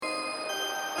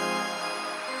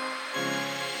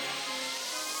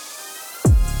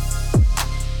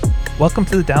Welcome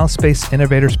to the Dallas Space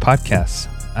Innovators Podcast.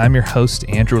 I'm your host,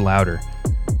 Andrew Lauder.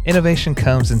 Innovation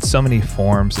comes in so many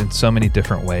forms, in so many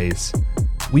different ways.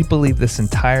 We believe this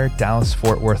entire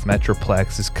Dallas-Fort Worth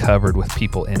Metroplex is covered with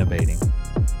people innovating.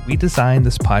 We designed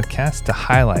this podcast to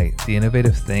highlight the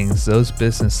innovative things those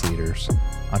business leaders,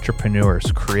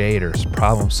 entrepreneurs, creators,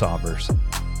 problem solvers,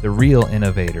 the real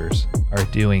innovators are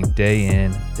doing day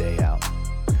in, day out.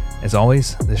 As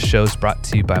always, this show is brought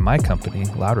to you by my company,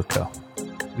 Lauder Co.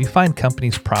 We find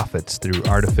companies' profits through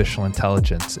artificial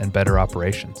intelligence and better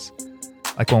operations.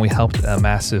 Like when we helped a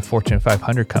massive Fortune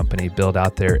 500 company build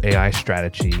out their AI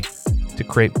strategy to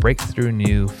create breakthrough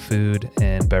new food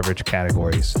and beverage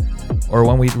categories. Or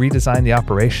when we redesigned the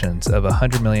operations of a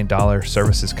 $100 million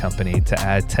services company to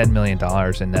add $10 million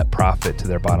in net profit to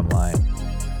their bottom line.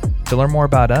 To learn more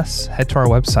about us, head to our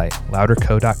website,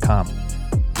 lauderco.com.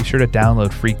 Be sure to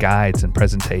download free guides and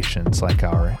presentations like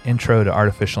our Intro to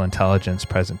Artificial Intelligence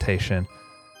presentation,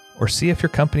 or see if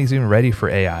your company's even ready for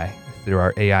AI through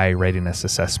our AI Readiness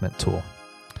Assessment tool.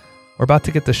 We're about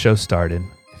to get the show started.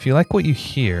 If you like what you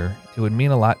hear, it would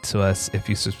mean a lot to us if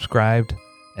you subscribed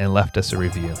and left us a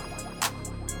review.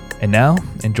 And now,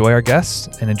 enjoy our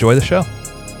guests and enjoy the show.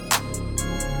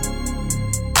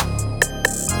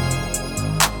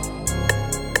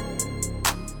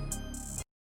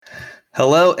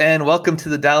 Hello and welcome to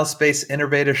the Dallas Space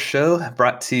Innovator Show,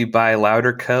 brought to you by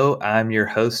Lauder Co. I'm your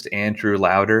host, Andrew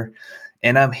Lauder,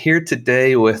 and I'm here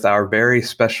today with our very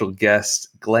special guest,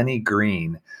 Glennie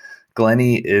Green.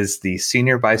 Glennie is the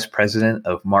Senior Vice President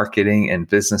of Marketing and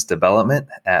Business Development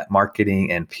at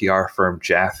marketing and PR firm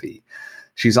Jaffe.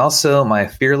 She's also my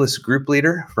fearless group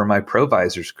leader for my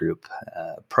Provisors group.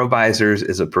 Provisors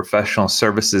is a professional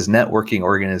services networking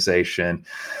organization,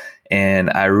 and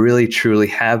I really, truly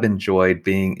have enjoyed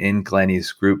being in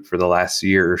Glennie's group for the last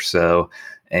year or so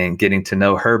and getting to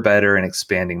know her better and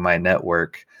expanding my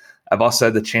network. I've also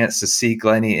had the chance to see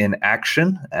Glennie in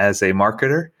action as a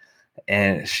marketer,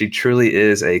 and she truly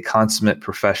is a consummate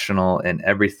professional in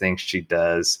everything she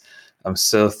does. I'm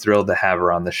so thrilled to have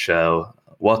her on the show.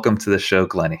 Welcome to the show,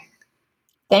 Glennie.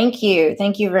 Thank you.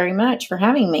 Thank you very much for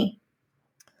having me.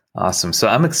 Awesome. So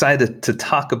I'm excited to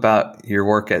talk about your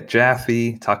work at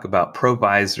Jaffe, talk about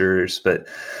Provisors, but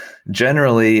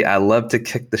generally I love to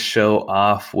kick the show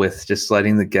off with just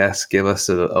letting the guests give us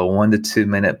a 1 to 2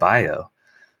 minute bio.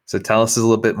 So tell us a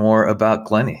little bit more about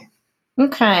Glennie.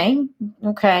 Okay.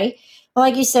 Well,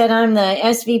 like you said, I'm the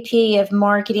SVP of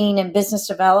Marketing and Business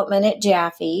Development at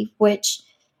Jaffe, which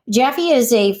Jaffe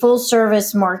is a full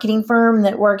service marketing firm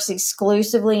that works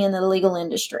exclusively in the legal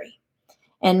industry.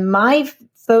 And my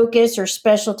focus or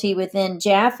specialty within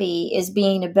Jaffe is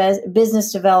being a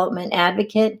business development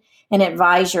advocate and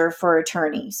advisor for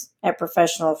attorneys at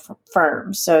professional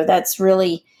firms. So that's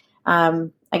really, I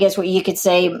guess what you could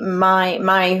say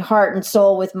my heart and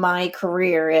soul with my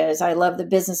career is. I love the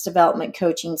business development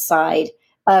coaching side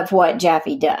of what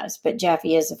Jaffe does, but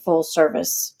Jaffe is a full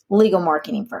service legal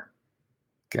marketing firm.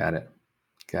 Got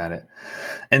it.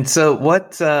 And so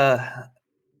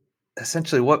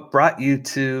essentially what brought you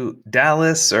to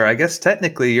Dallas, or I guess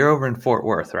technically you're over in Fort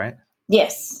Worth, right?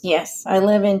 Yes. I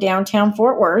live in downtown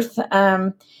Fort Worth.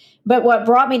 But what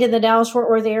brought me to the Dallas-Fort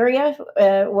Worth area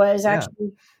was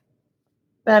actually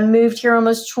moved here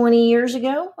almost 20 years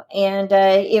ago. And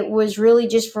it was really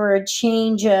just for a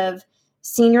change of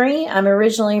scenery. I'm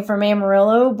originally from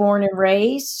Amarillo, born and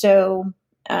raised. So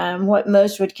what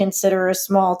most would consider a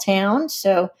small town.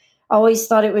 So always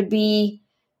thought it would be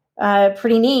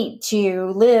pretty neat to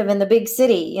live in the big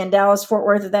city. And Dallas-Fort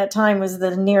Worth at that time was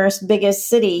the nearest biggest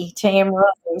city to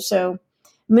Amarillo. So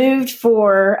moved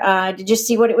to just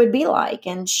see what it would be like.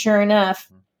 And sure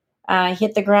enough,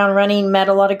 hit the ground running, met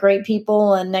a lot of great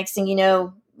people. And next thing you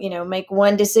know, make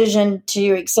one decision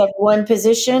to accept one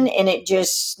position, and it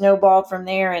just snowballed from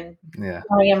there. And here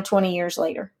I am 20 years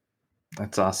later.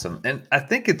 That's awesome. And I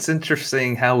think it's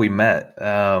interesting how we met.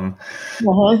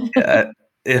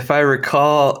 If I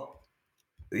recall,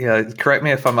 correct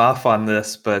me if I'm off on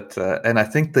this, but and I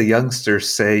think the youngsters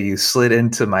say you slid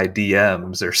into my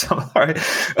DMs or something, right?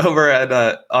 Over at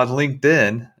on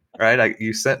LinkedIn, right?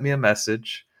 You sent me a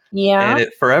message, and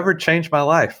it forever changed my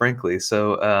life, frankly.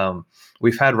 So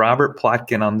we've had Robert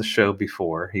Plotkin on the show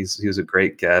before. He was a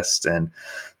great guest, and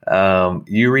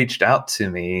you reached out to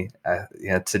me,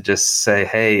 to just say,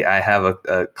 hey, I have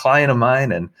a client of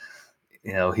mine, and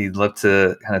he'd love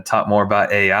to kind of talk more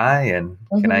about AI, and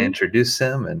can I introduce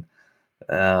him? And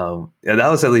that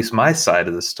was at least my side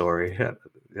of the story.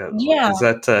 Does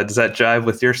that jive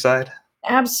with your side?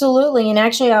 Absolutely. And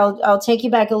actually, I'll take you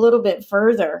back a little bit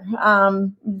further.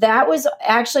 That was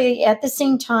actually at the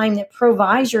same time that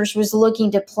Provisors was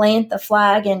looking to plant the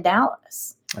flag in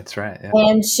Dallas. That's right. Yeah.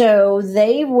 And so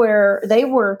they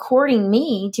were courting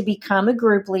me to become a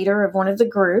group leader of one of the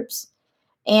groups,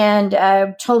 and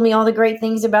told me all the great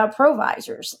things about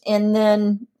Provisors. And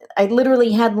then I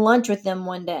literally had lunch with them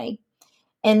one day.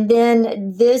 And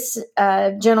then this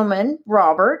gentleman,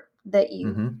 Robert, that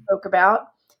you spoke about,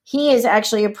 he is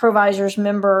actually a Provisors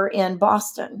member in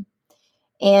Boston.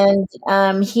 And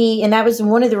and that was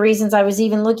one of the reasons I was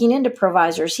even looking into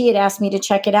Provisors. He had asked me to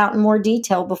check it out in more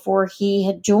detail before he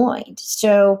had joined.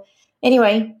 So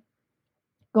anyway,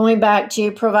 going back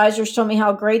to Provisors told me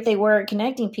how great they were at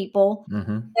connecting people.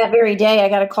 That very day, I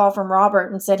got a call from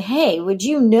Robert and said, "Hey, would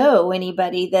you know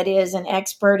anybody that is an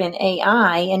expert in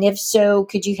AI? And if so,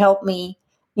 could you help me?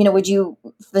 Would you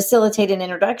facilitate an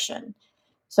introduction?"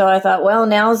 So I thought, well,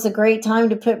 now's the great time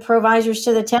to put Provisors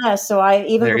to the test. So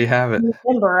There you have it.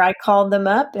 November, I called them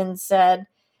up and said,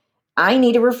 "I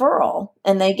need a referral."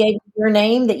 And they gave me your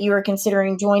name, that you were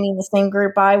considering joining the same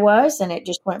group I was, and it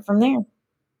just went from there.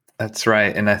 That's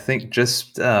right. And I think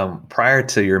just prior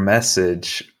to your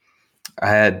message, I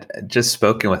had just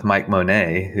spoken with Mike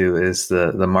Monet, who is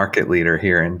the market leader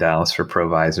here in Dallas for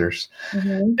Provisors.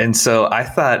 And so I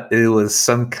thought it was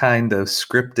some kind of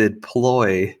scripted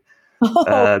ploy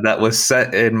that was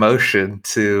set in motion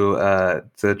to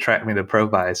attract me to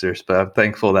Provisors. But I'm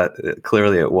thankful that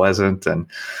clearly it wasn't. And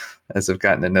as I've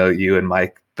gotten to know you and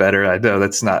Mike better, I know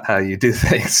that's not how you do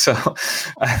things. So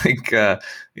I think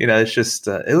it's just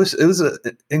it was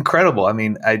incredible. I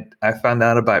mean, I found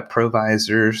out about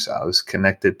Provisors. I was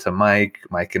connected to Mike.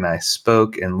 Mike and I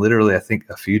spoke, and literally, I think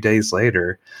a few days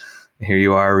later, here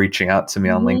you are reaching out to me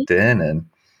on LinkedIn,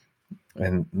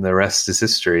 and the rest is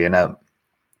history. And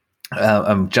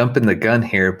I'm jumping the gun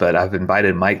here, but I've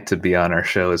invited Mike to be on our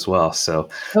show as well. So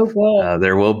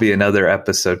there will be another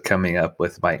episode coming up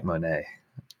with Mike Monet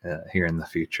here in the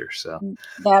future. So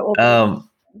that will be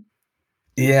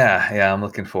yeah, I'm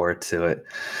looking forward to it.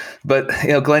 But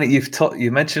Glenn,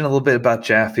 you mentioned a little bit about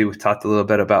Jaffe. We've talked a little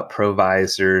bit about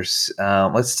Provisors.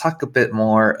 Let's talk a bit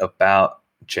more about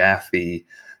Jaffe.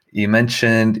 You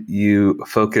mentioned you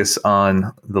focus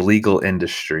on the legal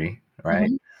industry,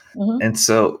 right? And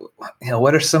so,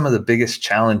 what are some of the biggest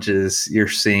challenges you're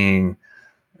seeing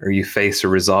or you face or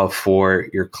resolve for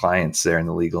your clients there in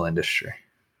the legal industry?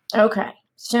 Okay.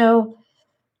 So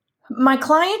my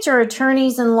clients are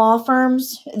attorneys and law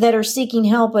firms that are seeking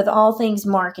help with all things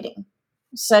marketing,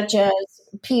 such as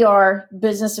PR,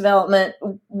 business development,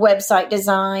 website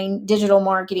design, digital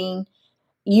marketing,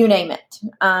 you name it.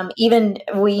 Even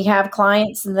we have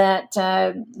clients that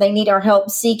they need our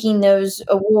help seeking those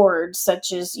awards,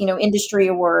 such as industry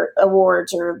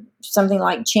awards or something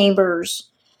like chambers.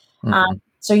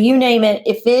 So you name it.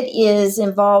 If it is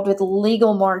involved with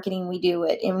legal marketing, we do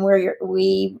it, and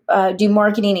we do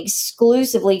marketing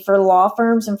exclusively for law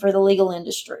firms and for the legal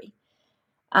industry.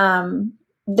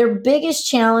 Their biggest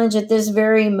challenge at this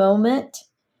very moment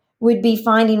would be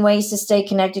finding ways to stay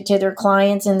connected to their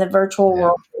clients in the virtual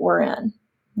world that we're in,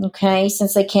 okay,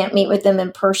 since they can't meet with them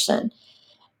in person.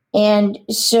 And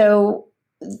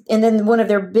then one of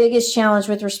their biggest challenge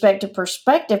with respect to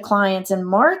prospective clients and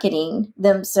marketing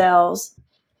themselves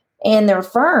and their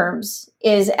firms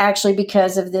is actually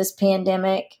because of this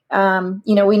pandemic. We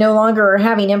no longer are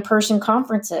having in-person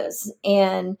conferences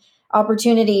and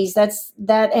opportunities.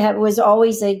 That was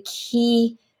always a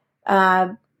key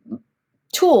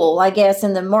tool, I guess,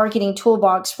 in the marketing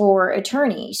toolbox for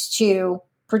attorneys to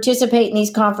participate in these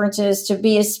conferences, to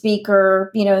be a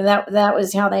speaker. That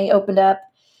was how they opened up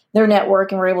their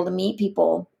network and were able to meet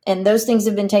people. And those things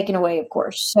have been taken away, of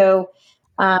course. So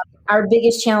our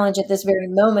biggest challenge at this very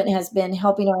moment has been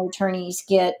helping our attorneys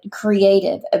get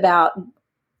creative about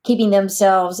keeping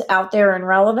themselves out there and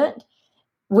relevant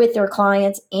with their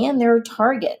clients and their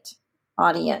target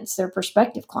audience, their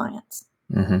prospective clients.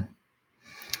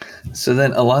 So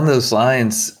then along those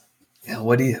lines,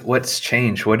 what's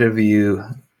changed? What have you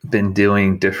been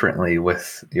doing differently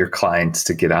with your clients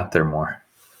to get out there more?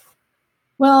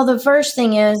 Well, the first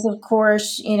thing is, of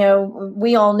course,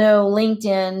 we all know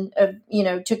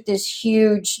LinkedIn, took this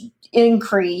huge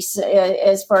increase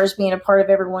as far as being a part of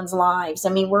everyone's lives. I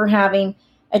mean, we're having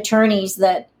attorneys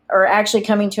that are actually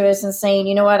coming to us and saying,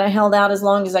 you know what, I held out as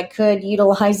long as I could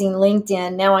utilizing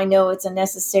LinkedIn. Now I know it's a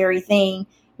necessary thing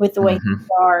with the way things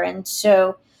are. And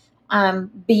so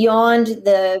beyond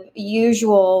the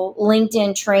usual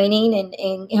LinkedIn training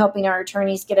and helping our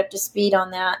attorneys get up to speed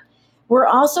on that, we're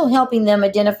also helping them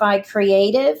identify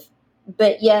creative,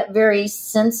 but yet very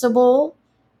sensible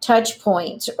touch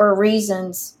points or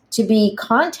reasons to be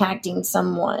contacting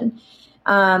someone.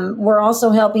 We're also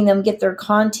helping them get their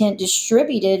content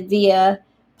distributed via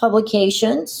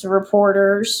publications,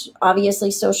 reporters,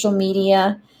 obviously social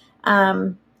media.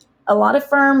 A lot of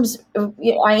firms,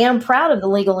 I am proud of the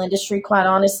legal industry, quite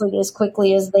honestly, as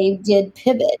quickly as they did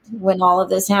pivot when all of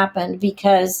this happened,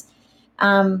 because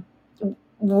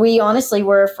we honestly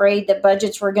were afraid that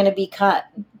budgets were going to be cut.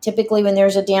 Typically, when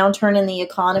there's a downturn in the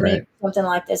economy, Right. something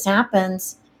like this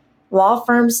happens, law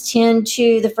firms tend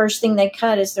to, the first thing they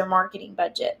cut is their marketing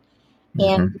budget.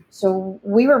 And so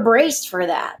we were braced for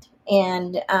that.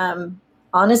 And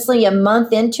honestly, a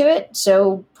month into it,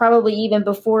 so probably even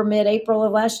before mid-April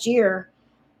of last year,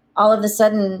 all of a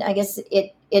sudden, I guess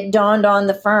it dawned on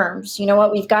the firms, you know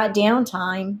what, we've got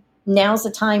downtime. Now's the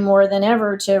time more than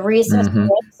ever to reassess the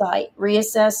website,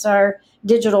 reassess our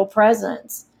digital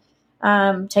presence.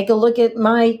 Take a look at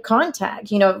my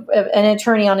contact, an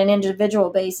attorney on an individual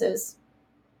basis,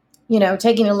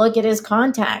 taking a look at his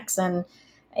contacts and,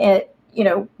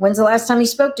 when's the last time you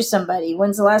spoke to somebody?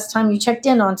 When's the last time you checked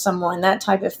in on someone? That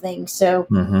type of thing. So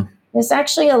this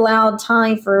actually allowed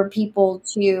time for people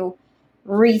to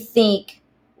rethink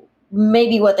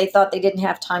maybe what they thought they didn't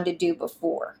have time to do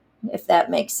before, if that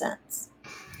makes sense.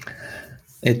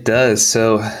 It does.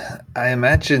 So I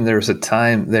imagine there was a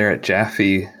time there at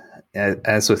Jaffe,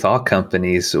 as with all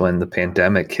companies, when the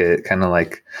pandemic hit, kind of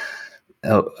like,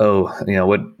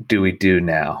 what do we do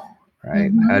now?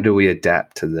 Right? How do we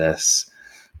adapt to this?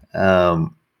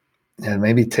 And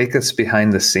maybe take us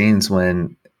behind the scenes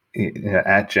when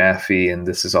at Jaffe and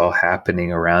this is all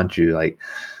happening around you. Like,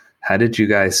 how did you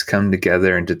guys come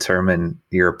together and determine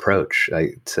your approach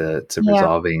to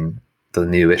resolving the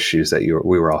new issues that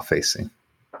we were all facing?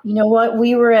 You know what?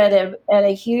 We were at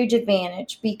a huge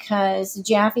advantage because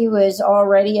Jaffe was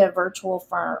already a virtual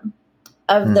firm.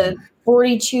 Of the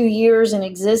 42 years in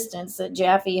existence that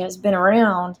Jaffe has been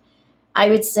around, I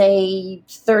would say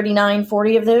 39,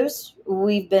 40 of those,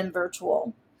 we've been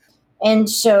virtual. And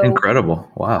so incredible.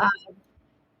 Wow.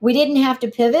 We didn't have to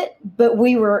pivot, but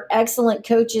we were excellent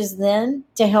coaches then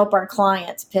to help our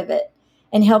clients pivot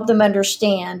and help them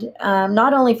understand,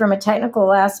 not only from a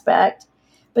technical aspect,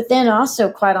 but then also,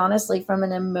 quite honestly, from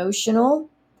an emotional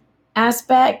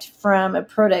aspect, from a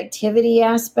productivity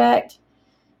aspect,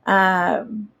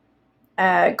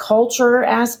 culture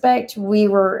aspect. We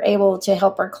were able to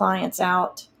help our clients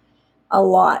out a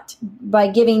lot by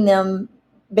giving them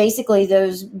basically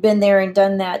those been there and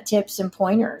done that tips and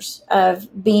pointers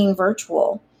of being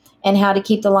virtual and how to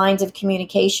keep the lines of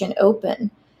communication open.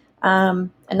 And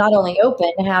not only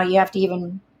open, how you have to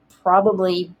even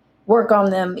probably work on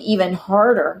them even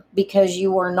harder because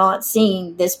you are not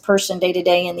seeing this person day to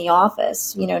day in the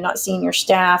office, not seeing your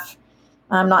staff,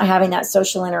 not having that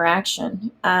social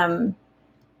interaction.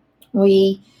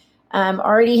 We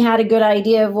already had a good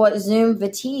idea of what Zoom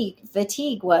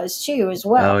fatigue was too, as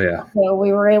well. Oh, yeah. So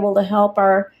we were able to help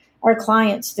our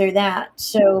clients through that.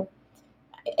 So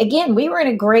again, we were in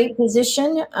a great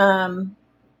position.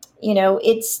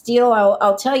 It's still,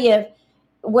 I'll tell you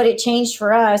what it changed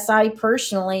for us. I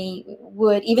personally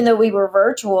would, even though we were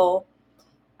virtual,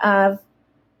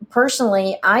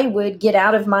 personally, I would get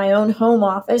out of my own home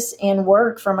office and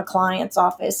work from a client's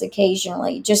office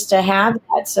occasionally just to have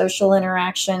that social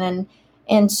interaction.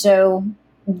 And so,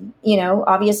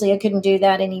 obviously I couldn't do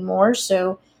that anymore.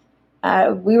 So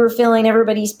we were feeling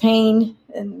everybody's pain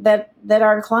that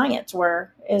our clients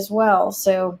were as well.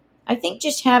 So I think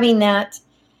just having that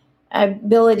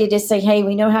ability to say, hey,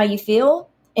 we know how you feel.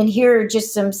 And here are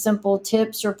just some simple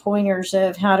tips or pointers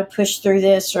of how to push through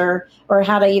this or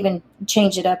how to even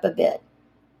change it up a bit. It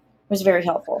was very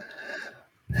helpful.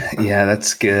 Yeah,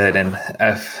 that's good. And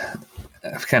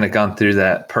I've kind of gone through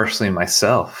that personally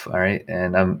myself. All right.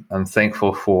 And I'm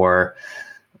thankful for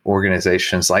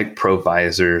organizations like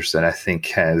Provisors that I think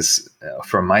has,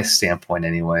 from my standpoint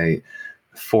anyway,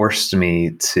 forced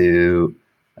me to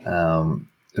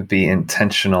be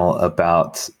intentional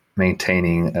about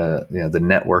maintaining the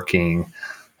networking.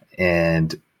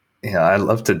 And I'd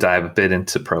love to dive a bit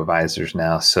into Provisors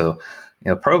now. So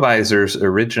Provisors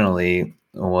originally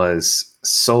was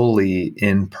solely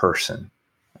in person,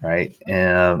 right?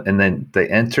 And then they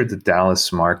entered the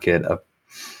Dallas market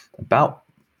about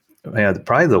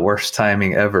probably the worst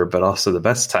timing ever, but also the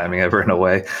best timing ever in a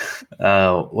way.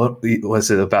 What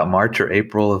was it, about March or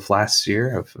April of last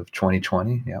year of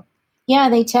 2020? Yeah. Yeah,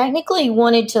 they technically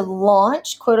wanted to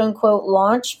launch, quote unquote,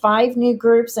 launch 5 new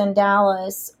groups in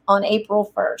Dallas on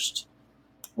April 1st.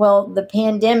 Well, the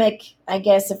pandemic, I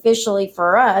guess, officially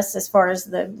for us, as far as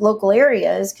the local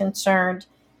area is concerned,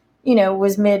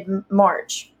 was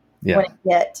mid-March when it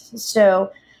hit.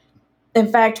 So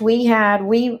In fact,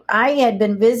 I had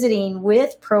been visiting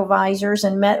with provisors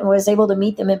and was able to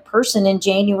meet them in person in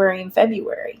January and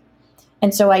February.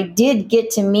 And so I did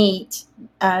get to meet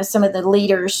some of the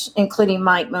leaders, including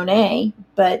Mike Monet.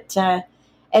 But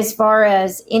as far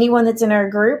as anyone that's in our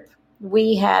group,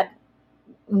 we had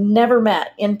never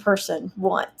met in person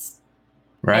once.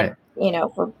 Right.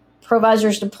 And, for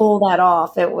provisors to pull that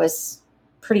off, it was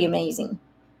pretty amazing.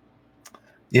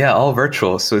 Yeah, all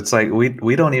virtual. So it's like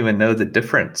we don't even know the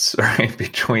difference, right,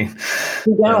 between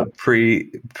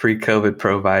pre-COVID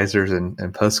provisors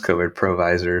and post-COVID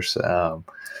provisors.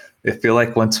 I feel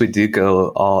like once we do go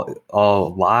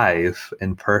all live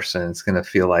in person, it's going to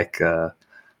feel like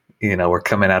we're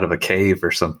coming out of a cave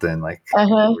or something. Like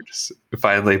we're just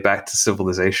finally back to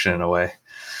civilization in a way.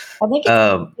 I think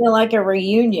it's feel like a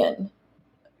reunion.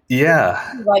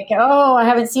 Yeah. Like, oh, I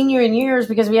haven't seen you in years,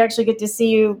 because we actually get to see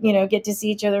you, get to see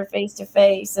each other face to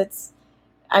face.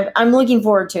 I'm looking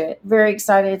forward to it. Very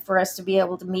excited for us to be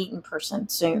able to meet in person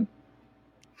soon.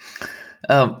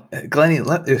 Glennie,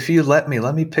 if you let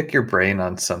me pick your brain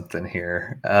on something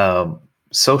here.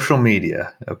 Social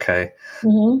media. Okay.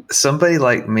 Mm-hmm. Somebody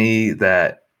like me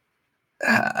that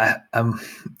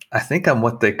I think I'm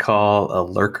what they call a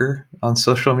lurker on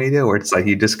social media, where it's like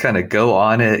you just kind of go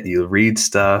on it, you read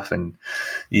stuff, and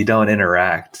you don't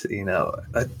interact.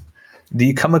 Do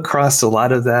you come across a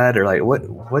lot of that, or like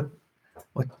what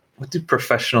do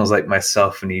professionals like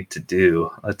myself need to do,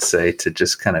 let's say, to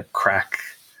just kind of crack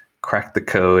the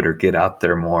code or get out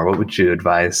there more? What would you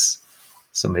advise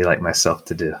somebody like myself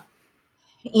to do?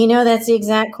 That's the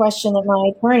exact question that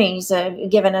my attorneys have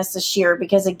given us this year,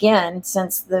 because again,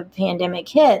 since the pandemic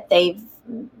hit, they've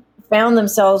found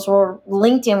themselves where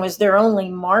LinkedIn was their only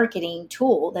marketing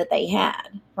tool that they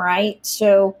had, right?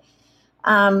 So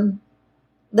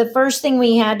the first thing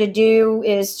we had to do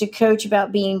is to coach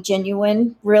about being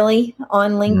genuine, really,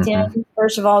 on LinkedIn. Mm-hmm.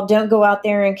 First of all, don't go out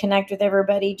there and connect with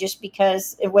everybody just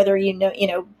because, whether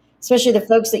especially the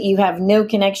folks that you have no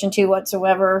connection to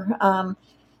whatsoever.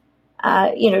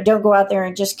 Don't go out there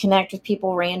and just connect with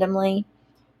people randomly.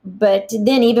 But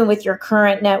then even with your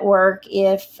current network,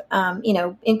 if,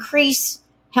 increase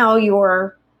how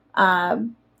you're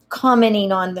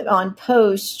commenting on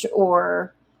posts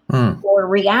or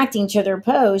reacting to their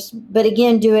posts. But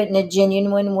again, do it in a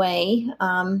genuine way,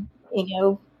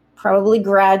 probably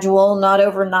gradual, not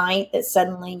overnight, that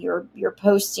suddenly you're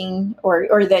posting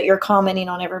or that you're commenting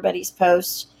on everybody's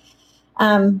posts.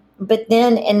 But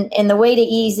then, and the way to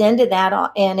ease into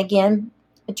that, and again,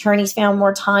 attorneys found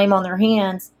more time on their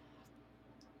hands,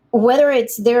 whether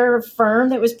it's their firm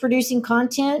that was producing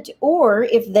content, or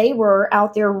if they were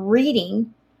out there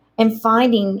reading and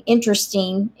finding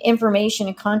interesting information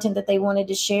and content that they wanted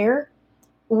to share,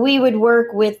 we would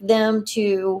work with them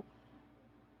to,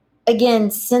 again,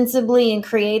 sensibly and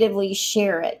creatively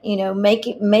share it.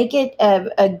 Make it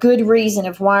a good reason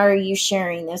of why are you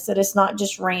sharing this, that it's not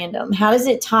just random. How does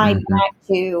it tie back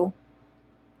to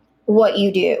what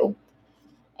you do?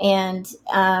 And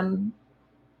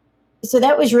so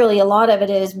that was really a lot of it,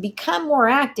 is become more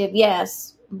active,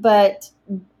 yes, but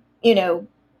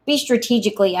be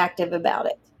strategically active about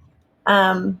it.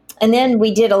 And then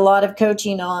we did a lot of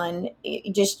coaching on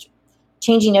just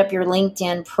changing up your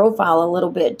LinkedIn profile a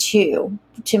little bit too,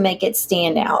 to make it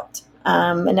stand out.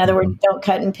 In other words, don't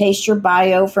cut and paste your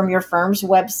bio from your firm's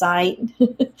website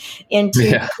into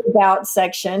the about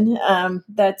section.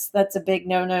 That's a big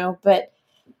no-no. But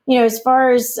as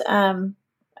far as I'm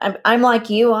like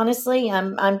you, honestly,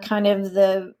 I'm kind of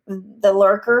the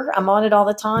lurker. I'm on it all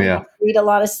the time. Yeah. I read a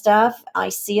lot of stuff. I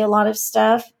see a lot of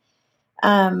stuff.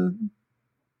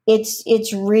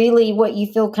 It's really what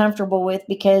you feel comfortable with,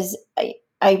 because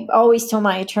I always tell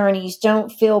my attorneys,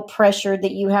 don't feel pressured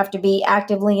that you have to be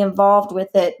actively involved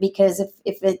with it, because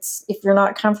if you're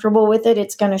not comfortable with it,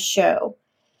 it's going to show.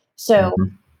 So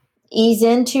ease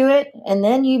into it, and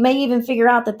then you may even figure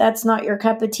out that that's not your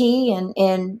cup of tea,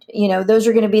 and those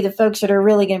are going to be the folks that are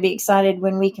really going to be excited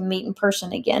when we can meet in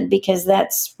person again, because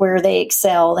that's where they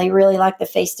excel. They really like the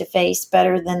face-to-face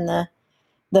better than the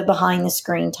behind the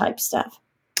screen type stuff.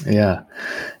 Yeah.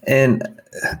 And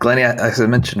Glennie, as I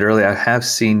mentioned earlier, I have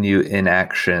seen you in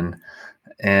action,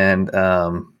 and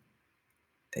from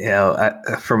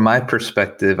my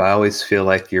perspective, I always feel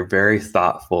like you're very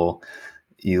thoughtful.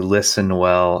 You listen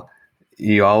well.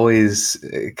 You always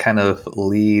kind of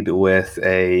lead with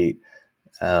a,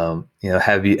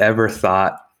 have you ever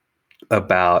thought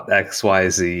about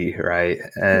XYZ, right?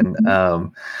 And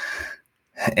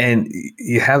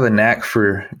you have a knack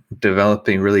for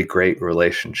developing really great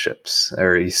relationships,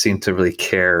 or you seem to really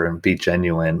care and be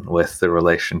genuine with the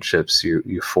relationships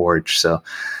you forge. So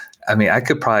I mean, I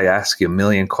could probably ask you a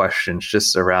million questions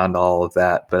just around all of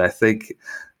that, but I think,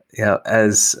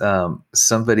 as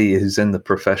somebody who's in the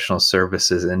professional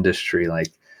services industry,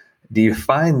 like, do you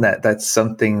find that that's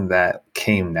something that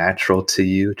came natural to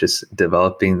you, just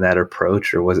developing that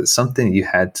approach, or was it something you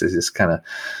had to just kind of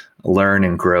learn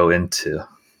and grow into?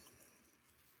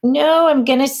 No, I'm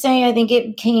gonna say I think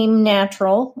it came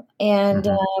natural, and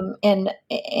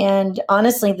Mm-hmm.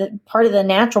 honestly, the part of the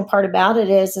natural part about it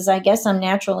is I guess I'm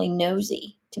naturally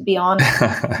nosy, to be honest.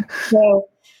 So,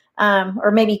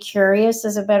 or maybe curious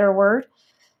is a better word.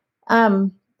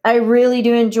 Um, I really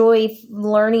do enjoy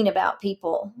learning about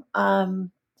people.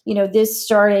 This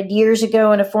started years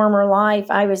ago in a former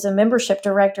life. I was a membership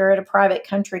director at a private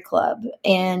country club.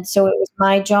 And so it was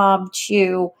my job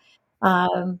to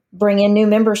bring in new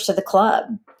members to the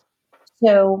club.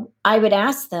 So I would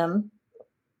ask them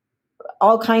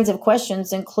all kinds of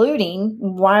questions, including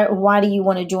why do you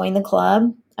want to join the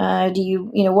club? Do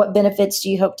what benefits do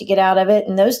you hope to get out of it,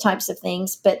 and those types of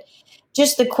things. But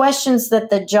just the questions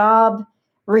that the job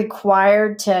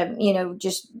required to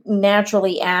just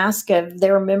naturally ask of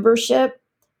their membership,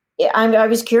 I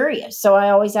was curious, so I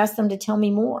always asked them to tell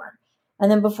me more. And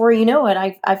then before you know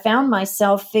it, I found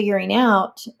myself figuring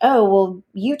out, oh, well,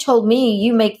 you told me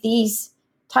you make these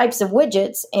types of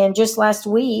widgets. And just last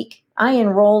week, I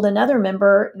enrolled another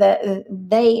member that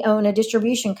they own a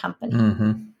distribution company.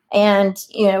 Mm-hmm. And,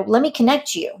 let me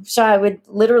connect you. So I would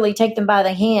literally take them by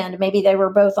the hand. Maybe they were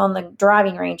both on the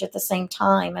driving range at the same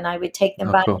time. And I would take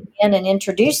them by the hand and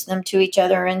introduce them to each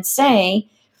other and say,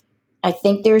 I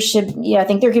think there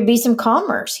could be some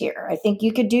commerce here. I think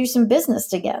you could do some business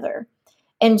together.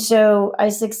 And so I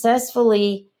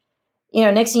successfully,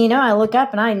 next thing you know, I look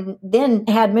up and I then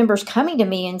had members coming to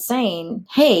me and saying,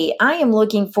 hey, I am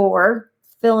looking for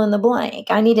fill in the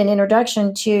blank. I need an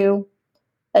introduction to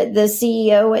the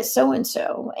CEO at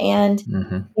so-and-so. And,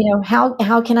 Mm-hmm.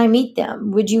 How can I meet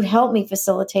them? Would you help me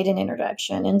facilitate an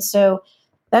introduction? And so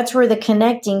that's where the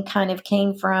connecting kind of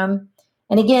came from.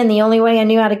 And again, the only way I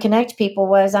knew how to connect people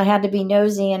was I had to be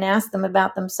nosy and ask them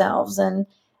about themselves. And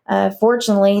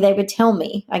fortunately, they would tell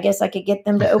me. I guess I could get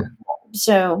them to open up.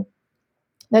 So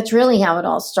that's really how it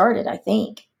all started, I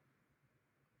think.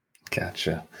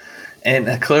 Gotcha.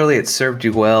 And clearly it served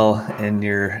you well in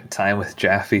your time with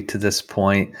Jaffe to this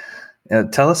point.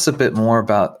 Tell us a bit more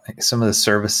about some of the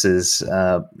services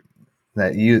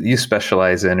that you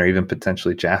specialize in, or even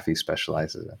potentially Jaffe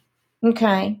specializes in.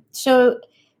 Okay. So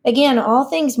again, all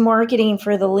things marketing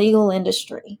for the legal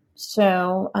industry.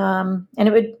 So, and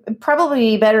it would probably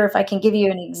be better if I can give you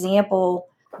an example.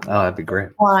 Oh, that'd be great.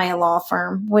 Why a law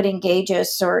firm would engage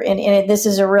us, and this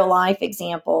is a real life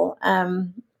example.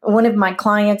 One of my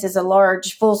clients is a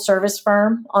large full service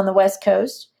firm on the West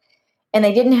Coast, and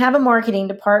they didn't have a marketing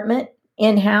department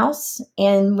in-house.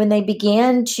 And when they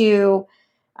began to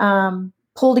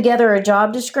pull together a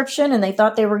job description and they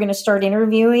thought they were going to start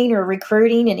interviewing or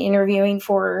recruiting and interviewing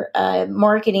for a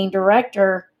marketing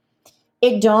director,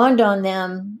 it dawned on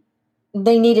them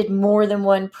they needed more than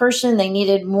one person. They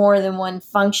needed more than one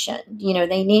function.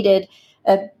 They needed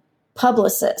a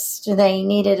publicist. They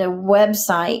needed a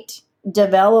website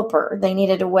developer. They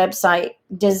needed a website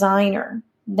designer.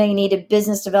 They needed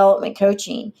business development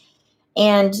coaching.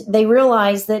 And they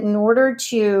realized that in order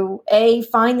to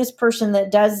find this person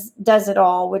that does it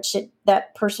all, which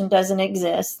that person doesn't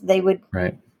exist,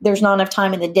 there's not enough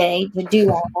time in the day to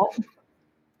do all that.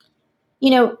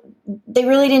 They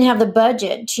really didn't have the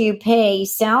budget to pay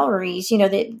salaries.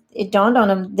 That it dawned on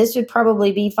them this would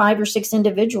probably be 5 or 6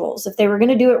 individuals if they were going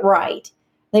to do it right.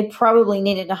 They probably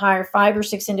needed to hire 5 or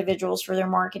 6 individuals for their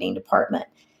marketing department,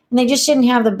 and they just didn't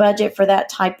have the budget for that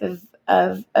type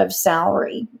of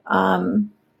salary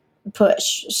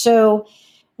push. So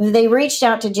they reached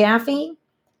out to Jaffe,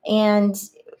 and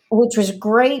which was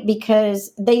great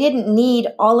because they didn't need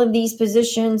all of these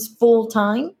positions full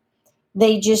time.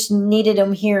 They just needed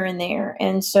them here and there.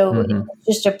 And so it was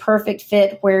just a perfect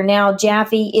fit where now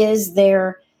Jaffe is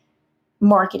their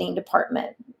marketing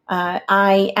department.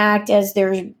 I act as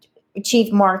their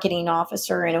chief marketing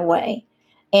officer in a way.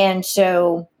 And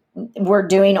so we're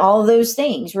doing all of those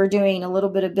things. We're doing a little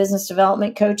bit of business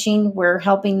development coaching. We're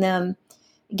helping them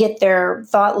get their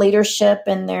thought leadership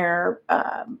and their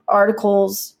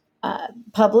articles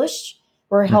published.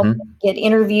 We're helping get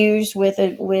interviews with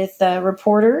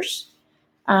reporters.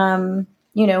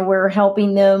 We're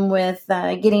helping them with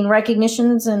getting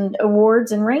recognitions and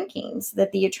awards and rankings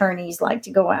that the attorneys like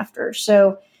to go after.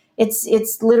 So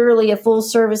it's literally a full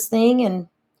service thing, and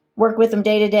work with them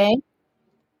day to day.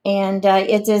 And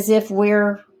it's as if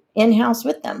we're in-house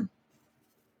with them.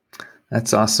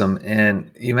 That's awesome.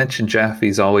 And you mentioned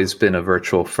Jaffe's always been a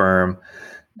virtual firm.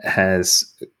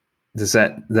 Does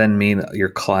that then mean your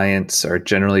clients are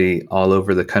generally all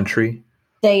over the country?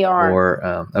 They are.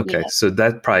 Or, okay. Yeah. So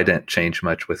that probably didn't change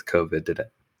much with COVID, did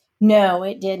it? No,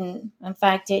 it didn't. In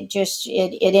fact, it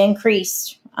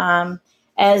increased.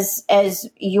 As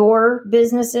your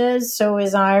business is, so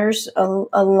is ours. A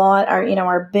lot.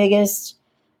 Our biggest,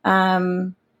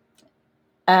 the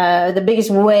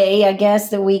biggest way, I guess,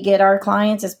 that we get our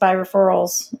clients is by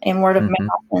referrals and word of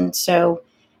mouth, and so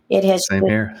it has. Same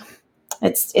here.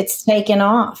 It's taken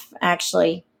off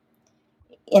actually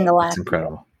in the last. That's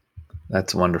incredible.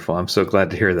 That's wonderful. I'm so glad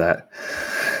to hear that.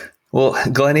 Well,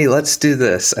 Glennie, let's do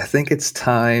this. I think it's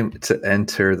time to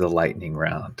enter the lightning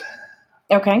round.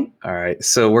 Okay. All right.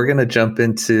 So we're going to jump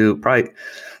into probably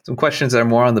some questions that are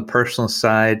more on the personal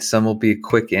side. Some will be a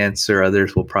quick answer.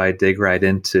 Others we'll probably dig right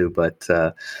into. But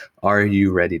are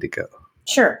you ready to go?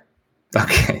 Sure.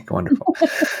 Okay. Wonderful.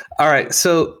 All right.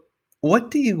 So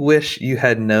what do you wish you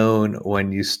had known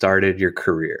when you started your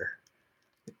career?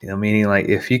 Meaning like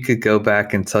if you could go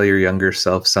back and tell your younger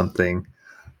self something,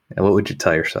 what would you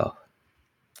tell yourself?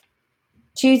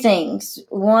 Two things.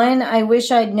 One, I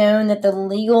wish I'd known that the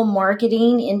legal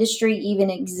marketing industry even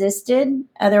existed.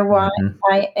 Otherwise,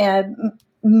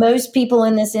 most people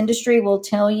in this industry will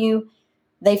tell you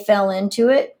they fell into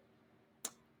it.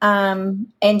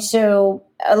 And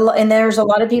there's a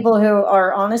lot of people who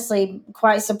are honestly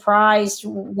quite surprised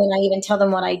when I even tell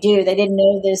them what I do. They didn't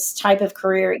know this type of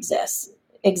career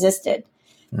existed.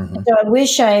 So I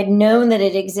wish I had known that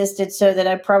it existed so that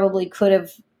I probably could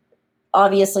have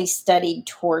obviously studied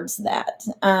towards that.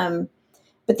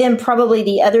 But then probably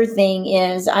the other thing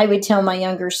is I would tell my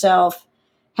younger self,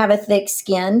 have a thick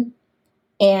skin,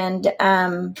 and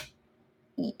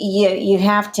you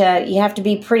have to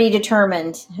be pretty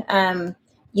determined.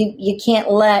 You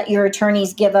can't let your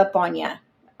attorneys give up on you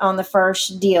on the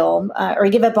first deal, or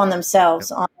give up on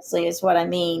themselves, honestly, is what I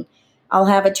mean. I'll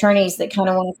have attorneys that kind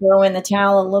of want to throw in the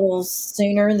towel a little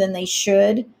sooner than they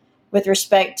should with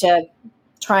respect to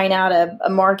trying out a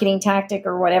marketing tactic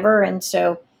or whatever. And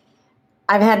so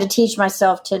I've had to teach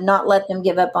myself to not let them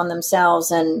give up on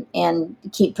themselves and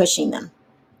keep pushing them.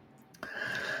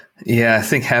 Yeah, I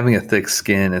think having a thick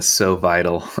skin is so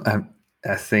vital.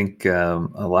 I think a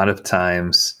lot of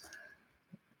times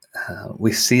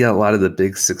we see a lot of the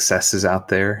big successes out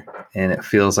there, and it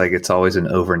feels like it's always an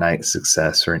overnight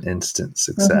success or an instant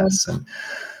success. And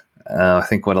I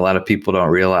think what a lot of people don't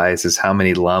realize is how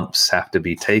many lumps have to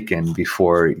be taken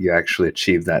before you actually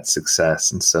achieve that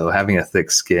success. And so having a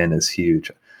thick skin is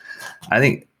huge. I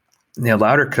think,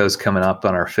 LouderCo's coming up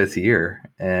on our 5th year.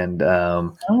 And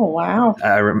oh, wow.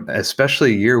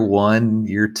 Especially year 1,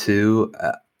 year 2,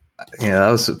 that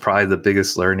was probably the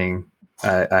biggest learning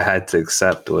I had to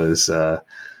accept was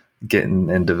getting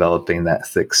and developing that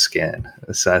thick skin.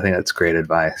 So I think that's great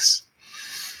advice.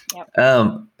 Yep.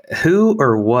 Who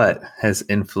or what has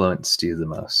influenced you the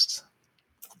most?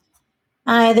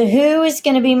 The who is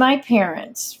going to be my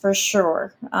parents, for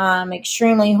sure.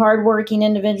 Extremely hardworking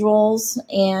individuals,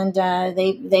 and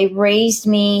they raised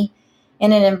me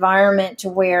in an environment to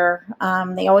where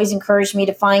they always encouraged me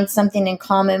to find something in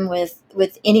common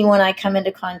with anyone I come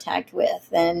into contact with,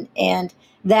 and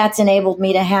that's enabled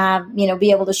me to have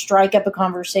be able to strike up a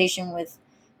conversation with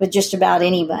just about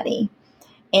anybody.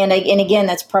 And again,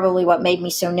 that's probably what made me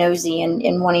so nosy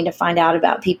and wanting to find out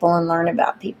about people and learn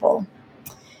about people.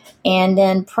 And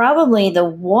then probably the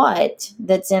what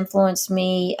that's influenced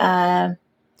me,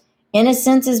 in a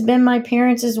sense, has been my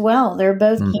parents as well. They're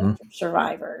both cancer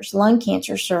survivors, lung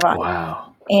cancer survivors.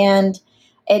 Wow. And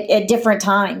at different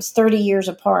times, 30 years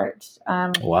apart.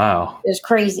 Wow. It was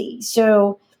crazy.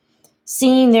 So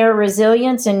seeing their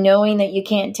resilience and knowing that you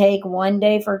can't take one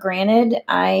day for granted,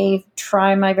 I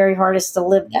try my very hardest to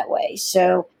live that way.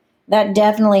 So that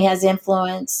definitely has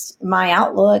influenced my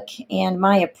outlook and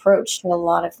my approach to a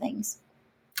lot of things.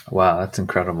 Wow, that's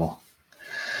incredible.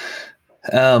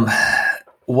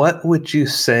 What would you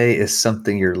say is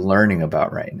something you're learning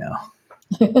about right now?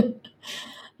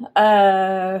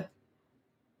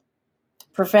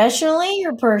 Professionally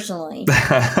or personally?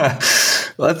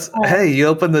 Hey, you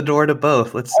opened the door to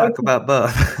both. Let's talk about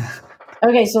both.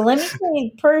 Okay, so let me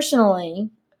say personally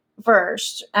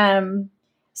first.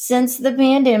 Since the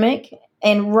pandemic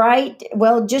and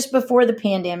just before the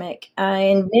pandemic,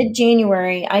 in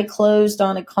mid-January, I closed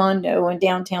on a condo in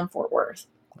downtown Fort Worth.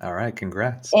 All right,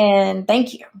 congrats. And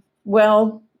thank you.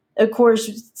 Well, of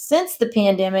course, since the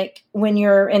pandemic,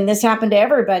 and this happened to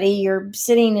everybody, you're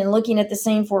sitting and looking at the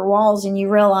same 4 walls and you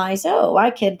realize, I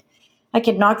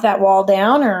could knock that wall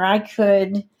down, or I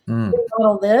could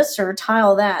remodel this or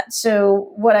tile that.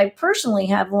 So what I personally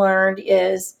have learned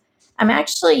is I'm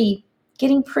actually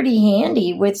getting pretty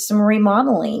handy with some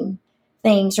remodeling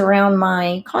things around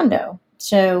my condo.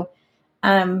 So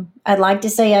I'd like to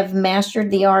say I've mastered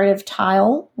the art of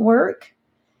tile work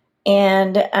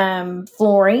and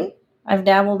flooring. I've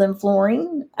dabbled in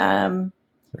flooring.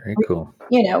 Very cool.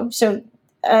 So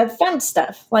fun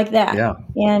stuff like that. Yeah.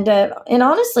 And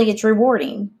honestly, it's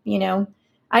rewarding.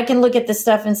 I can look at the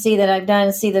stuff and see that I've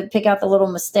done and pick out the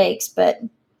little mistakes, but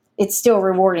it's still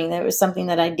rewarding that it was something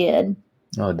that I did.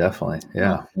 Oh, definitely.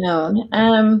 Yeah.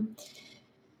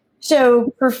 So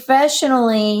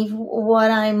professionally, what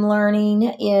I'm learning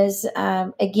is,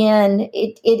 again,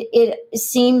 it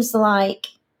seems like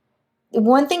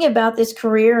one thing about this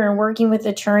career and working with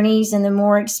attorneys, and the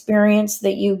more experience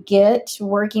that you get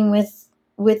working with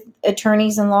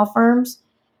attorneys and law firms,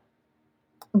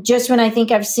 just when I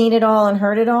think I've seen it all and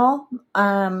heard it all,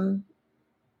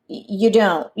 you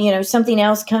don't. Something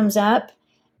else comes up,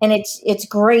 and it's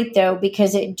great though,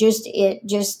 because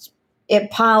it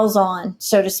piles on,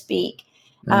 so to speak.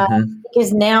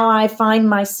 Because now I find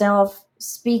myself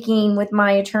speaking with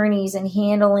my attorneys and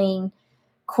handling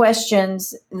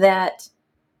questions that,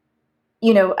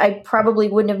 I probably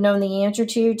wouldn't have known the answer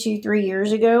to 2-3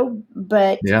 years ago.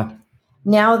 But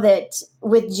now that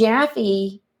with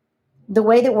Jaffe, the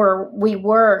way that we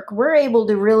work, we're able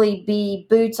to really be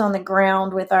boots on the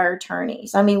ground with our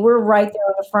attorneys. I mean, we're right there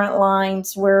on the front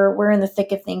lines. We're in the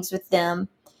thick of things with them.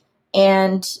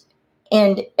 And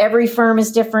every firm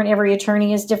is different. Every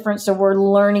attorney is different. So we're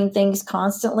learning things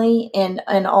constantly. And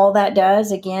all that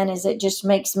does, again, is it just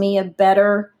makes me a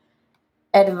better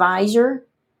advisor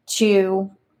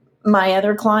to my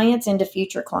other clients and to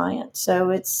future clients. So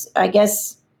it's, I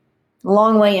guess, a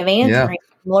long way of answering,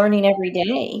 learning every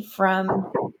day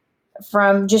from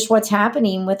just what's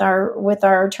happening with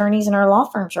our attorneys and our law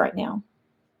firms right now.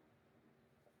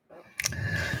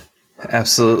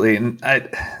 Absolutely. And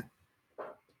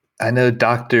I know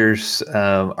doctors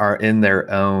are in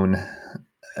their own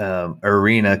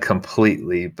arena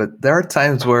completely, but there are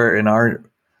times where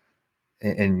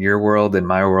in your world, in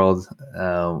my world,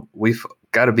 we've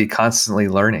got to be constantly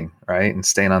learning, right? And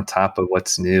staying on top of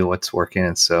what's new, what's working.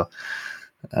 And so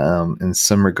in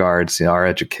some regards, our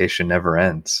education never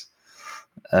ends.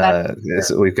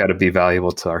 So we've got to be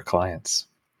valuable to our clients.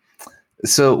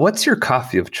 So what's your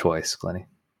coffee of choice, Glennie?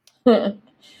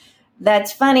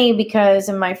 That's funny because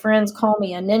my friends call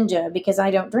me a ninja because I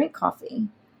don't drink coffee.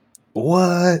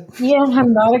 What? Yeah,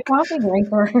 I'm not a coffee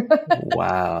drinker.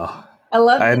 Wow.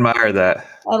 I admire that.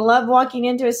 I love walking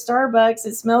into a Starbucks.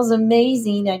 It smells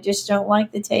amazing. I just don't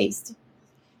like the taste.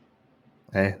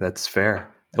 Hey, that's fair.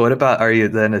 What about, are you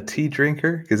then a tea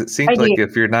drinker? Because it seems like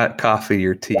if you're not coffee,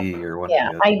 you're tea or one.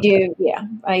 Yeah, I do. Yeah,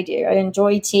 I do. I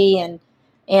enjoy tea, and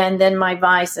then my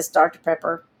vice is Dr.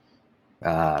 Pepper.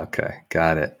 Okay.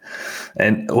 Got it.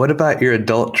 And what about your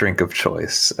adult drink of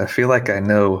choice? I feel like I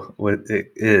know what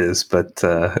it is, but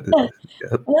fill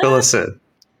us in.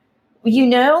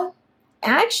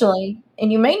 Actually,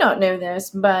 and you may not know this,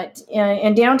 but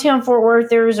in downtown Fort Worth,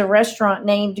 there is a restaurant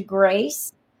named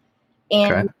Grace,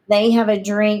 and they have a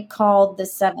drink called the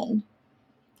Seven.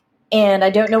 And I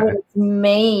don't know what it's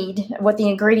made, what the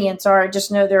ingredients are. I just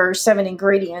know there are 7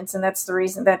 ingredients, and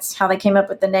that's how they came up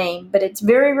with the name. But it's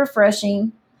very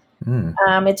refreshing.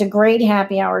 It's a great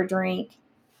happy hour drink.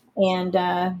 And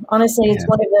honestly, it's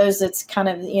one of those that's kind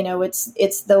of,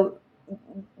 it's the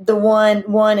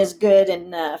one is good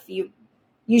enough.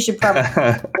 You should probably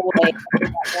one.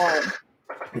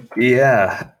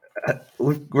 Yeah.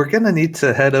 We're going to need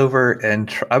to head over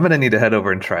and I'm going to need to head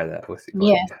over and try that with you.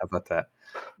 Yeah. How about that?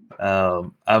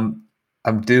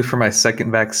 I'm due for my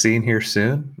second vaccine here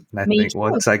soon. And I think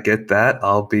once I get that,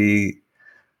 I'll be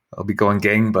going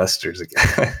gangbusters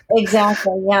again.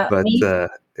 Exactly. Yeah. But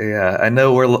I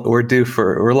know we're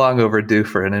long overdue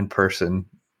for an in-person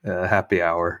happy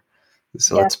hour.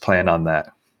 So let's plan on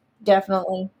that.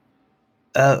 Definitely.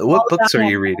 What books are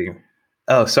you reading?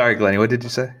 Oh, sorry, Glennie. What did you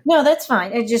say? No, that's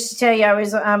fine. Just to tell you,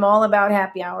 I'm all about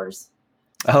happy hours.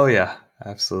 Oh yeah,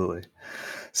 absolutely.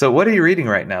 So what are you reading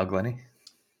right now, Glennie?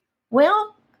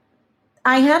 Well,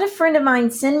 I had a friend of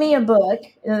mine send me a book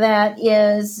that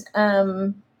is,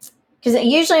 because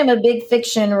usually I'm a big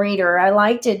fiction reader. I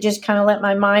like to just kind of let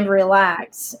my mind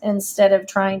relax instead of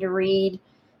trying to read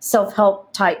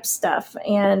self-help type stuff.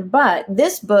 But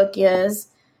this book is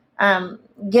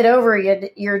Get Over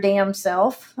Your Damn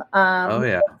Self.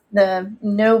 The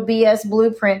No BS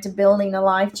Blueprint to Building a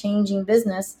Life-Changing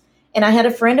Business. And I had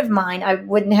a friend of mine, I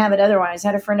wouldn't have it otherwise, I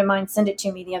had a friend of mine send it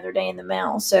to me the other day in the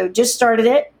mail. So just started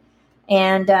it.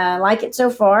 and like it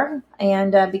so far.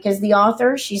 And because the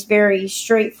author, she's very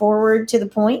straightforward to the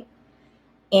point,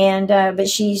 and but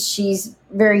she's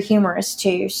very humorous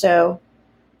too. So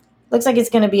looks like it's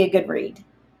going to be a good read.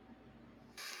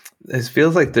 It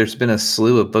feels like there's been a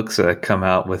slew of books that have come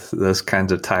out with those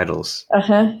kinds of titles.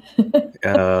 I'm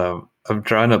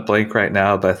drawing a blank right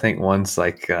now, but I think one's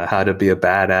like How to Be a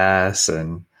Badass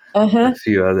and a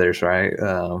few others, right?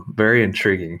 Very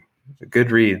intriguing.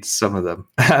 Good reads, some of them.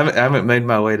 I haven't made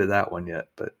my way to that one yet,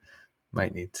 but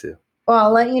might need to. Well,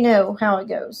 I'll let you know how it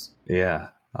goes. Yeah,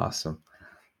 awesome.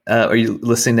 Are you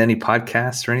listening to any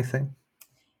podcasts or anything?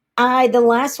 The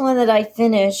last one that I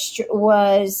finished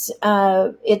was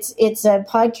it's a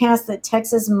podcast that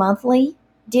Texas Monthly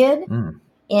did,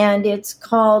 and it's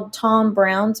called Tom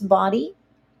Brown's Body,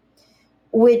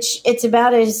 which it's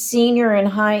about a senior in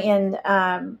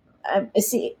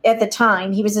at the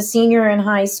time he was a senior in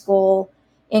high school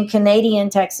in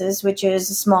Canadian, Texas, which is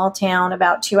a small town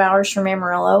about 2 hours from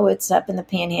Amarillo. It's up in the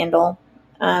Panhandle.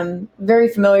 Very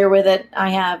familiar with it. I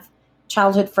have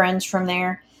childhood friends from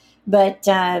there. But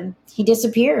he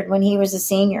disappeared when he was a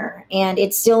senior, and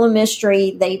it's still a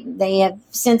mystery. They have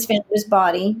since found his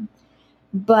body,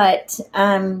 but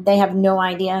they have no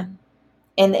idea,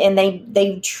 and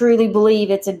they truly believe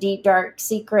it's a deep, dark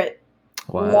secret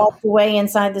locked away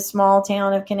inside the small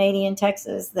town of Canadian,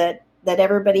 Texas that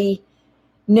everybody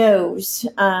knows.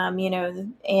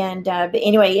 But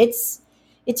anyway,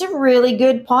 it's a really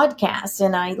good podcast,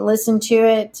 and I listened to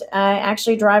it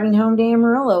actually driving home to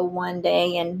Amarillo one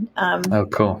day, and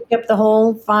cool. Took up the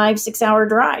whole 5-6 hour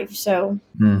drive. So,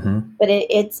 but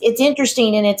it's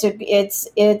interesting, and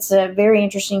it's a very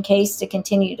interesting case to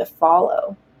continue to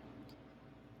follow.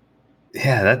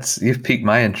 Yeah, you've piqued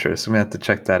my interest. I'm gonna have to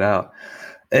check that out.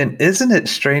 And isn't it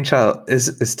strange how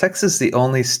is Texas the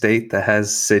only state that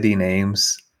has city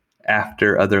names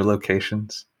after other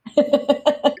locations?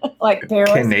 Like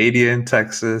Paris, Canadian,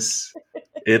 Texas,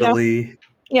 Italy,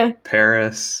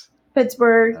 Paris,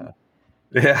 Pittsburgh.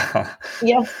 Yeah.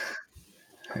 Yeah.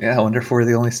 I wonder if we're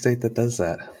the only state that does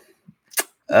that.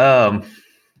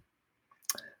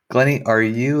 Glennie, are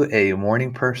you a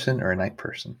morning person or a night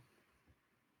person?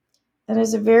 That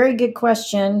is a very good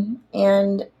question.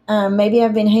 And maybe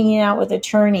I've been hanging out with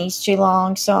attorneys too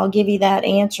long, so I'll give you that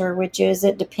answer, which is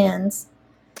it depends.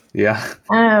 Yeah.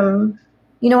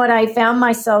 You know what? I found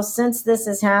myself, since this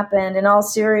has happened, in all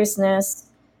seriousness,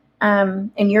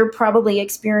 and you're probably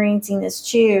experiencing this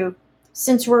too,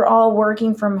 since we're all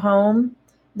working from home,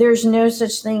 there's no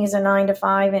such thing as a 9 to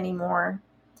 5 anymore.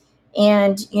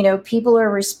 And, people are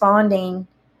responding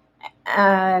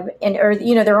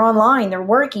they're online, they're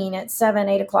working at 7,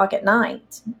 8 o'clock at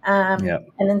night. And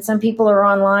then some people are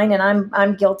online, and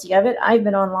I'm guilty of it. I've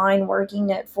been online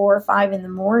working at 4 or 5 in the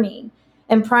morning,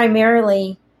 and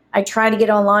primarily I try to get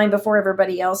online before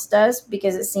everybody else does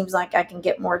because it seems like I can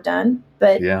get more done.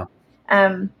 But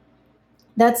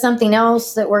that's something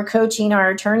else that we're coaching our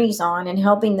attorneys on and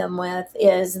helping them with,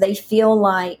 is they feel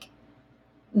like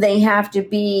they have to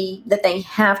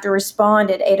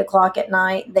respond at 8 o'clock at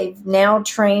night. They've now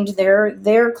trained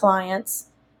their clients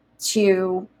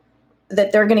that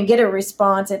they're going to get a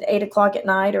response at 8 o'clock at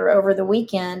night or over the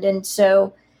weekend. And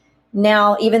so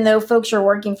now, even though folks are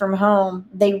working from home,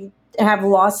 they have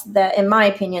lost that, in my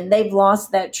opinion, they've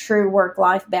lost that true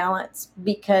work-life balance,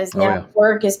 because now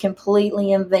work is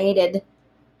completely invaded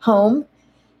home,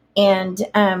 and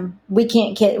we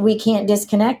can't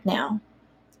disconnect now.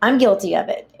 I'm guilty of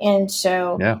it. And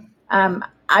so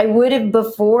I would have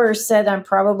before said I'm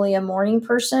probably a morning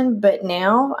person, but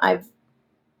now I've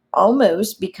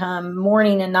almost become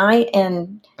morning and night.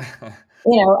 And,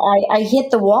 I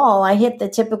hit the wall. I hit the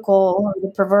typical,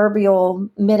 the proverbial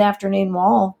mid-afternoon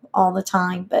wall all the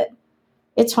time, but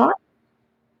it's hard.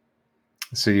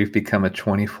 So you've become a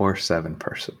 24/7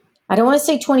 person. I don't want to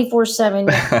say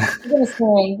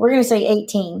 24/7. We're going to say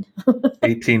 18.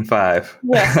 18/5.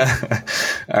 Yeah.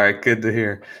 All right. Good to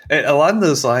hear. And along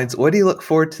those lines, what do you look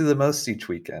forward to the most each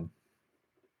weekend?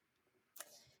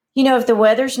 If the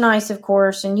weather's nice, of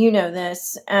course, and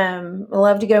this, I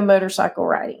love to go motorcycle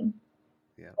riding.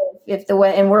 Yeah.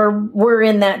 And we're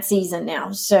in that season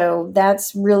now, so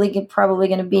that's really probably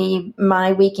going to be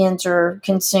my weekends are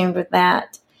consumed with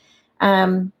that.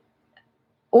 I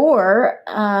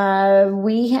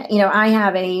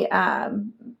have a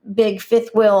big fifth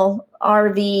wheel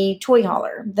RV toy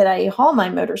hauler that I haul my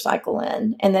motorcycle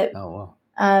in, and that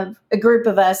a group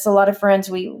of us, a lot of friends,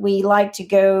 we like to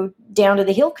go down to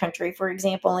the hill country, for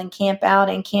example, and camp out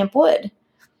in Camp Wood.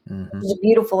 It's a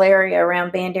beautiful area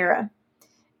around Bandera.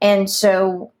 And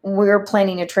so we're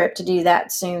planning a trip to do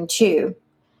that soon too.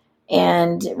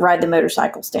 and ride the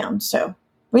motorcycles down. So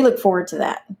we look forward to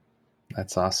that.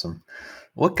 That's awesome.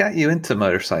 What got you into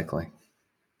motorcycling?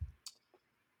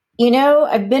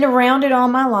 I've been around it all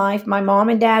my life. My mom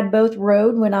and dad both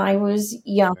rode when I was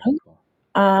young.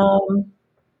 But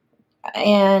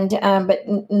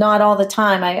not all the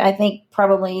time. I think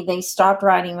probably they stopped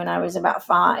riding when I was about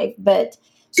 5. But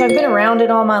so I've been around it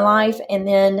all my life. And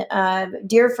then a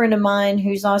dear friend of mine,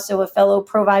 who's also a fellow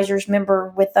Provisors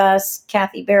member with us,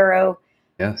 Kathy Barrow,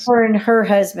 yes, her and her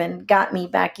husband got me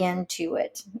back into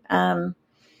it. And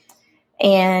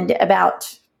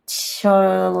about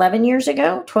 12 years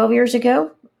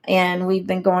ago, and we've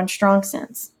been going strong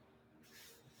since.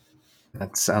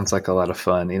 That sounds like a lot of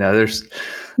fun.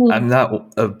 I'm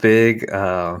not a big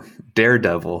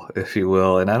daredevil, if you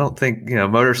will, and I don't think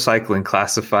motorcycling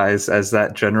classifies as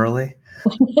that generally.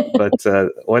 But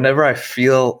whenever I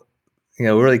feel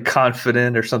really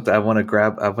confident or something, I want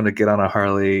to get on a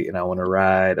Harley and I want to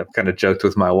ride. I've kind of joked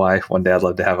with my wife one day I'd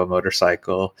love to have a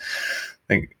motorcycle.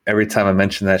 I think every time I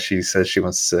mention that, she says she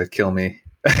wants to kill me.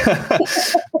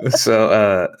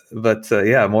 Yeah,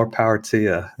 more power to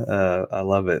you. I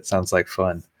love it. Sounds like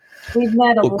fun. We've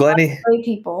met a lot of great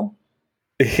people.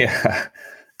 Yeah.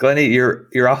 Glennie,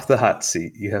 you're off the hot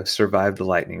seat. You have survived the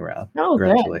lightning round. Oh,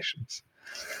 congratulations.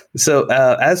 Good. So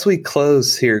as we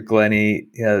close here, Glennie,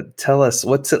 tell us,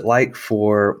 what's it like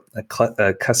for a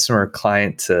customer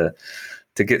client to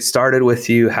get started with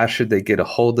you? How should they get a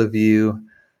hold of you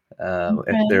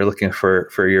if they're looking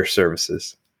for your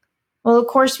services? Well, of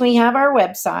course, we have our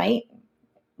website,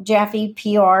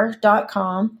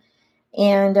 jaffepr.com,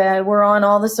 and we're on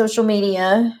all the social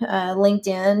media,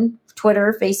 LinkedIn,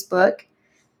 Twitter, Facebook.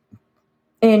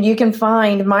 And you can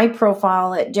find my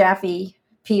profile at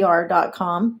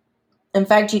jaffepr.com. In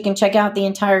fact, you can check out the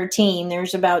entire team.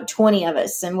 There's about 20 of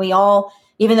us, and we all,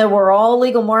 even though we're all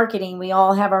legal marketing, we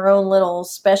all have our own little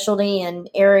specialty and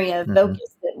area of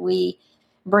focus that we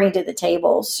bring to the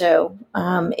table. So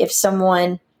if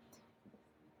someone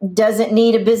doesn't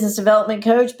need a business development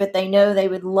coach, but they know they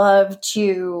would love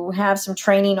to have some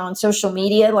training on social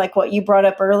media, like what you brought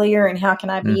up earlier, and how can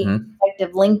I be an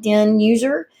effective LinkedIn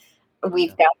user,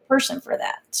 we've got a person for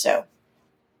that. So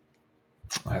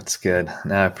that's good.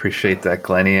 No, I appreciate that,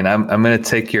 Glennie. And I'm going to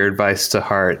take your advice to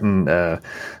heart, and I'm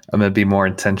going to be more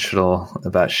intentional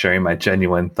about sharing my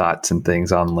genuine thoughts and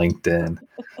things on LinkedIn.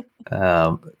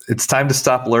 It's time to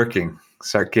stop lurking,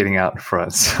 start getting out in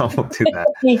front. So we'll do that.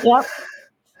 Yep.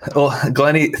 Well,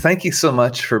 Glennie, thank you so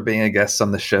much for being a guest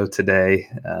on the show today.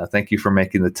 Thank you for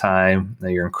making the time.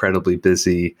 You're incredibly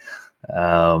busy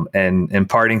and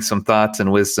imparting some thoughts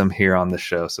and wisdom here on the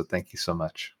show. So thank you so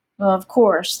much. Well, of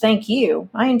course. Thank you.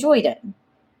 I enjoyed it.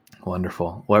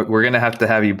 Wonderful. Well, we're going to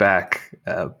have you back.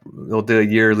 We'll do a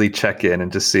yearly check-in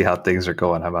and just see how things are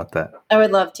going. How about that? I would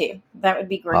love to. That would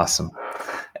be great. Awesome.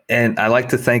 And I'd like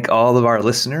to thank all of our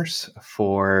listeners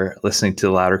for listening to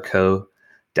Louder Co.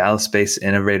 Dallas-based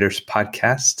Innovators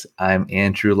Podcast. I'm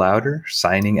Andrew Louder,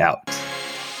 signing out.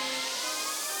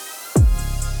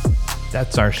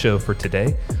 That's our show for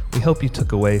today. We hope you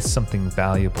took away something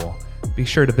valuable. Be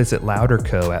sure to visit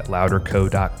LouderCo at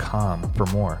louderco.com for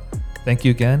more. Thank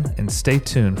you again, and stay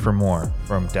tuned for more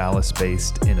from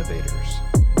Dallas-based Innovators.